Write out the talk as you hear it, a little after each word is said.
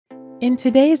In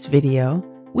today's video,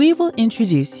 we will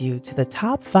introduce you to the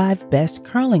top 5 best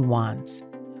curling wands.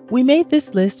 We made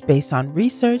this list based on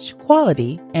research,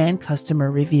 quality, and customer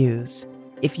reviews.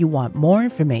 If you want more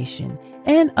information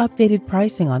and updated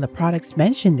pricing on the products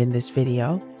mentioned in this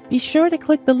video, be sure to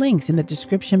click the links in the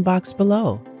description box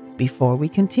below. Before we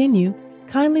continue,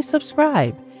 kindly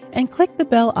subscribe and click the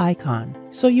bell icon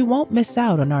so you won't miss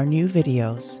out on our new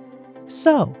videos.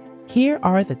 So, here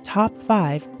are the top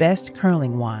 5 best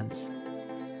curling wands.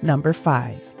 Number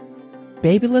 5.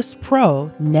 Babyliss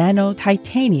Pro Nano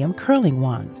Titanium Curling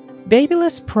Wand.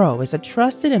 Babyliss Pro is a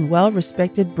trusted and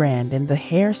well-respected brand in the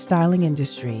hair styling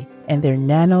industry, and their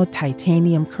Nano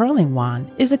Titanium Curling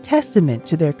Wand is a testament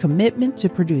to their commitment to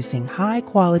producing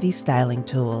high-quality styling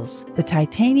tools. The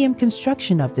titanium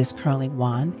construction of this curling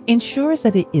wand ensures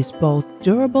that it is both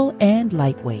durable and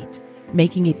lightweight,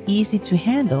 making it easy to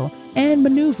handle and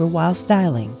maneuver while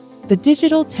styling. The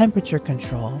digital temperature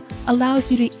control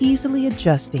allows you to easily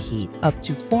adjust the heat up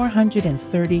to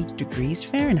 430 degrees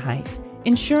Fahrenheit,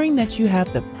 ensuring that you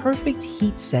have the perfect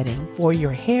heat setting for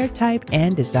your hair type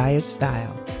and desired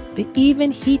style. The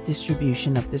even heat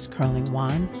distribution of this curling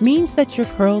wand means that your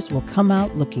curls will come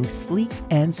out looking sleek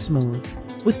and smooth,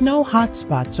 with no hot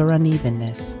spots or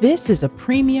unevenness. This is a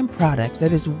premium product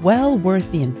that is well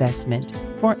worth the investment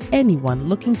for anyone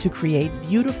looking to create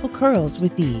beautiful curls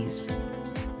with ease.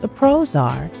 The pros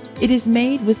are, it is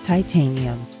made with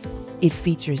titanium. It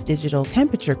features digital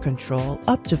temperature control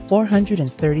up to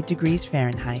 430 degrees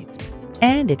Fahrenheit,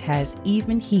 and it has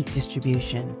even heat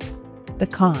distribution. The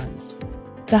cons.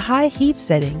 The high heat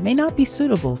setting may not be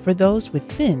suitable for those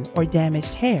with thin or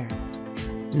damaged hair.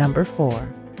 Number 4.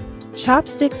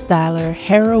 Chopstick Styler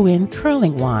Heroine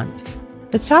Curling Wand.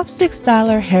 The Chopstick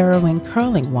Styler Heroine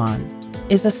Curling Wand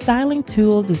is a styling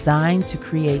tool designed to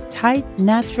create tight,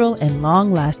 natural, and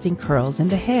long-lasting curls in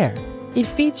the hair. It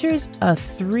features a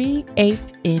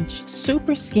 3/8-inch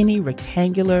super skinny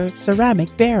rectangular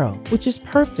ceramic barrel, which is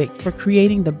perfect for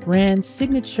creating the brand's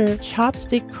signature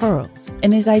chopstick curls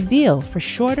and is ideal for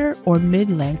shorter or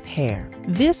mid-length hair.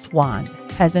 This wand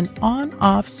has an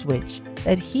on-off switch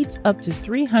that heats up to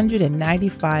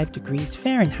 395 degrees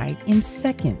Fahrenheit in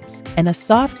seconds, and a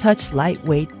soft-touch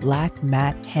lightweight black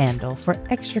matte handle for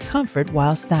extra comfort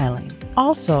while styling.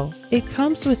 Also, it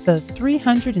comes with a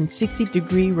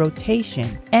 360-degree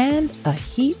rotation and a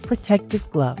heat protective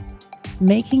glove,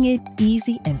 making it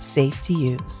easy and safe to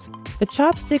use. The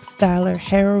Chopstick Styler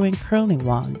Heroine Curling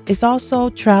Wand is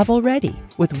also travel ready,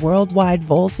 with worldwide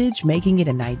voltage making it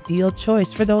an ideal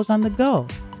choice for those on the go.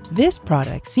 This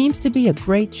product seems to be a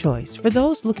great choice for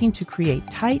those looking to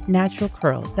create tight, natural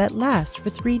curls that last for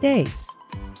 3 days.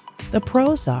 The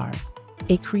pros are,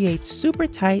 it creates super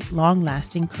tight,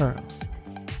 long-lasting curls.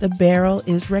 The barrel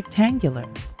is rectangular.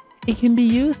 It can be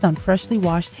used on freshly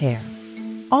washed hair.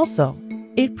 Also,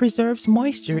 it preserves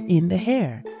moisture in the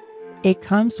hair. It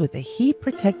comes with a heat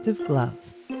protective glove.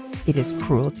 It is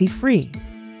cruelty-free.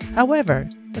 However,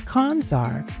 the cons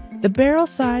are, the barrel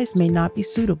size may not be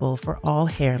suitable for all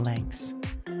hair lengths.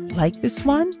 Like this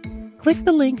one? Click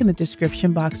the link in the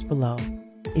description box below.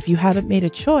 If you haven't made a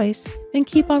choice, then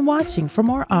keep on watching for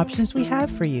more options we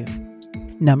have for you.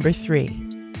 Number 3.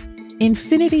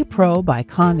 Infinity Pro by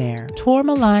Conair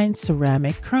Tourmaline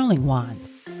Ceramic Curling Wand.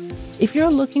 If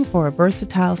you're looking for a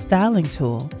versatile styling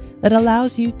tool that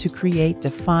allows you to create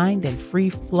defined and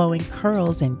free-flowing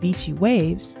curls and beachy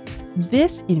waves,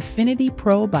 this Infinity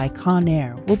Pro by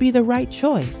Conair will be the right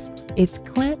choice. Its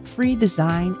clamp-free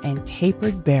design and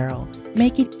tapered barrel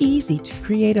make it easy to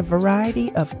create a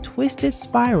variety of twisted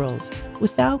spirals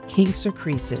without kinks or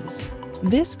creases.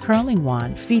 This curling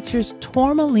wand features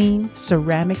tourmaline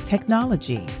ceramic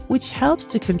technology, which helps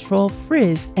to control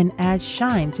frizz and add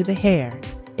shine to the hair.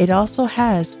 It also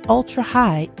has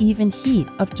ultra-high even heat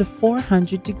up to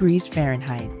 400 degrees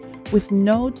Fahrenheit with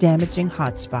no damaging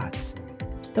hotspots.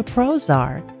 The pros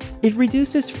are, it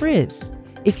reduces frizz.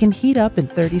 It can heat up in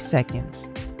 30 seconds.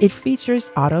 It features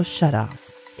auto shutoff.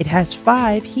 It has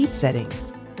 5 heat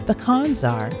settings. The cons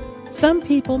are, some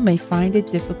people may find it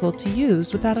difficult to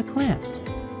use without a clamp.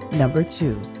 Number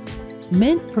 2.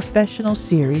 Mint Professional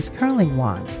Series Curling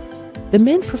Wand. The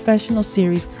Mint Professional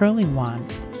Series Curling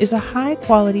Wand is a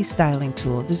high-quality styling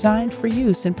tool designed for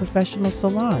use in professional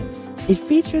salons. It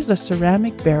features a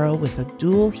ceramic barrel with a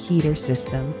dual heater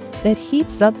system that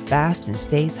heats up fast and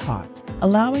stays hot,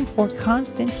 allowing for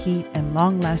constant heat and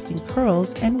long-lasting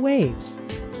curls and waves.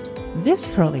 This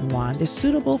curling wand is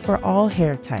suitable for all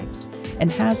hair types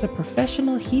and has a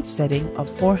professional heat setting of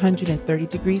 430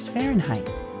 degrees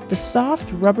Fahrenheit. The soft,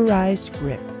 rubberized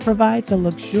grip provides a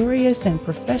luxurious and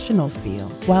professional feel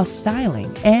while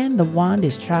styling, and the wand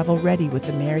is travel-ready with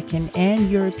American and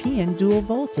European dual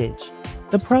voltage.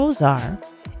 The pros are: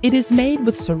 it is made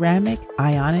with ceramic,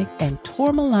 ionic, and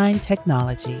tourmaline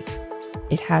technology.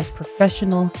 It has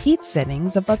professional heat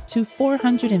settings of up to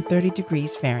 430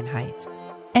 degrees Fahrenheit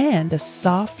and a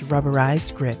soft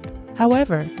rubberized grip.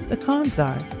 However, the cons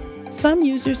are: some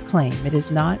users claim it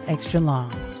is not extra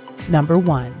long. Number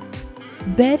 1.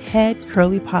 Bedhead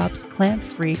Curly Pops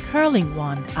Clamp-Free Curling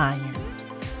Wand Iron.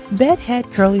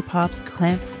 Bedhead Curly Pops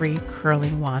Clamp-Free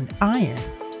Curling Wand Iron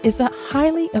is a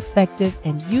highly effective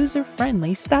and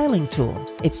user-friendly styling tool.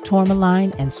 Its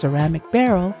tourmaline and ceramic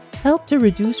barrel help to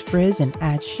reduce frizz and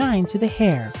add shine to the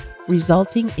hair,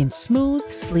 resulting in smooth,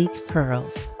 sleek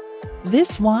curls.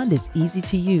 This wand is easy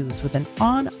to use with an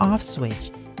on-off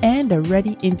switch and a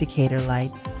ready indicator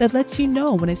light that lets you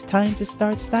know when it's time to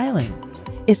start styling.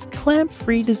 Its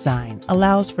clamp-free design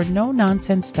allows for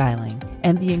no-nonsense styling,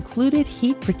 and the included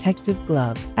heat protective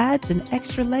glove adds an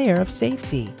extra layer of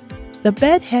safety. The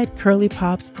Bedhead Curly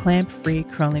Pops Clamp-Free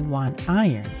Curling Wand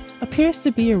Iron appears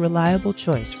to be a reliable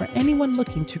choice for anyone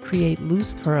looking to create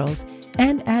loose curls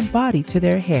and add body to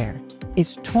their hair.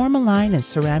 Its tourmaline and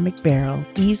ceramic barrel,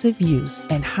 ease of use,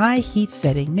 and high heat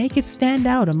setting make it stand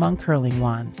out among curling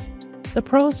wands. The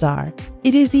pros are: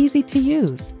 it is easy to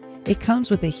use. It comes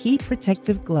with a heat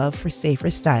protective glove for safer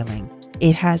styling.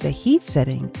 It has a heat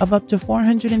setting of up to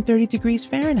 430 degrees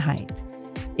Fahrenheit.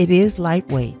 It is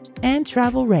lightweight and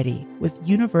travel ready with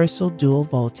universal dual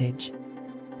voltage.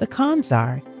 The cons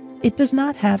are: it does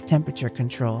not have temperature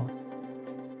control.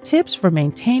 Tips for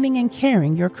maintaining and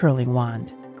caring your curling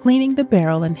wand. Cleaning the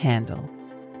barrel and handle.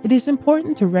 It is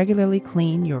important to regularly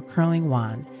clean your curling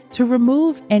wand to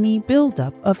remove any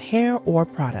buildup of hair or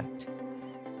product.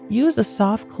 Use a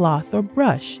soft cloth or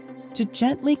brush to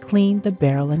gently clean the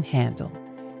barrel and handle,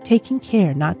 taking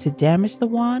care not to damage the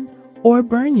wand or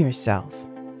burn yourself.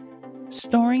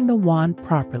 Storing the wand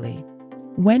properly.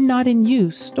 When not in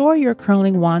use, store your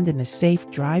curling wand in a safe,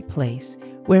 dry place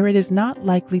where it is not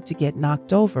likely to get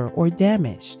knocked over or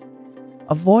damaged.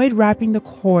 Avoid wrapping the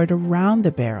cord around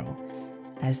the barrel,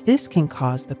 as this can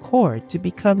cause the cord to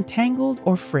become tangled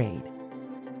or frayed.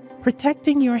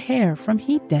 Protecting your hair from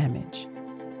heat damage.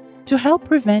 To help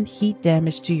prevent heat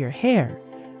damage to your hair,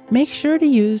 make sure to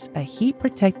use a heat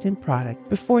protectant product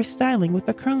before styling with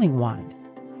a curling wand.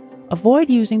 Avoid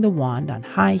using the wand on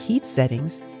high heat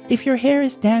settings if your hair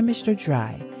is damaged or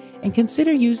dry, and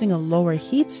consider using a lower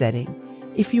heat setting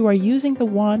if you are using the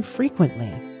wand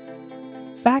frequently.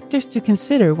 Factors to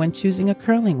consider when choosing a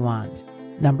curling wand.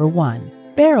 Number 1.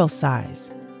 Barrel size.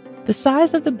 The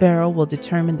size of the barrel will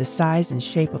determine the size and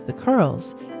shape of the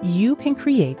curls you can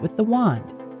create with the wand.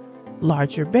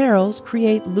 Larger barrels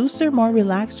create looser, more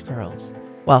relaxed curls,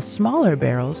 while smaller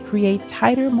barrels create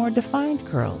tighter, more defined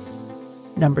curls.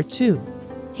 Number 2.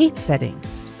 Heat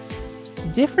settings.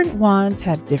 Different wands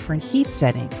have different heat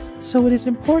settings, so it is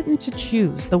important to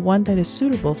choose the one that is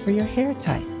suitable for your hair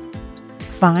type.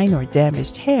 Fine or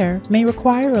damaged hair may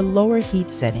require a lower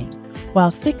heat setting,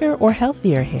 while thicker or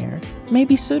healthier hair may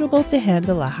be suitable to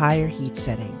handle a higher heat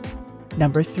setting.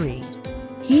 Number 3.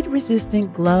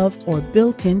 Heat-resistant glove or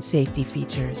built-in safety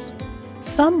features.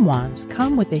 Some wands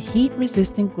come with a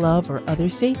heat-resistant glove or other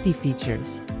safety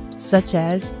features, such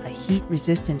as a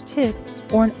heat-resistant tip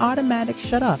or an automatic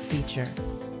shutoff feature.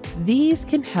 These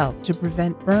can help to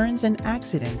prevent burns and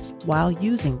accidents while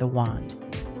using the wand.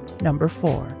 Number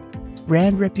 4.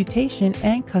 Brand reputation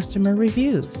and customer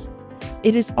reviews.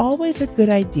 It is always a good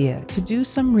idea to do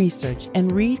some research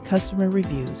and read customer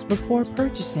reviews before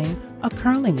purchasing a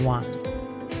curling wand.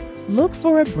 Look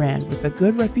for a brand with a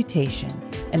good reputation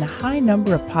and a high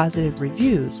number of positive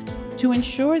reviews to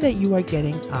ensure that you are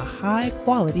getting a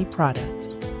high-quality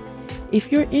product.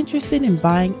 If you're interested in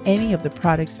buying any of the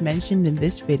products mentioned in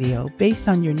this video based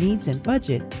on your needs and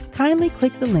budget, kindly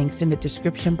click the links in the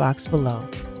description box below.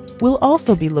 We'll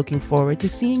also be looking forward to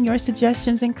seeing your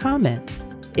suggestions and comments.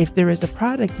 If there is a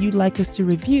product you'd like us to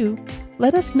review,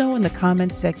 let us know in the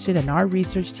comments section and our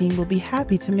research team will be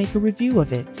happy to make a review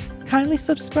of it. Kindly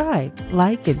subscribe,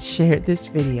 like, and share this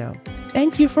video.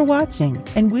 Thank you for watching,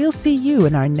 and we'll see you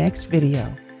in our next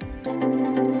video.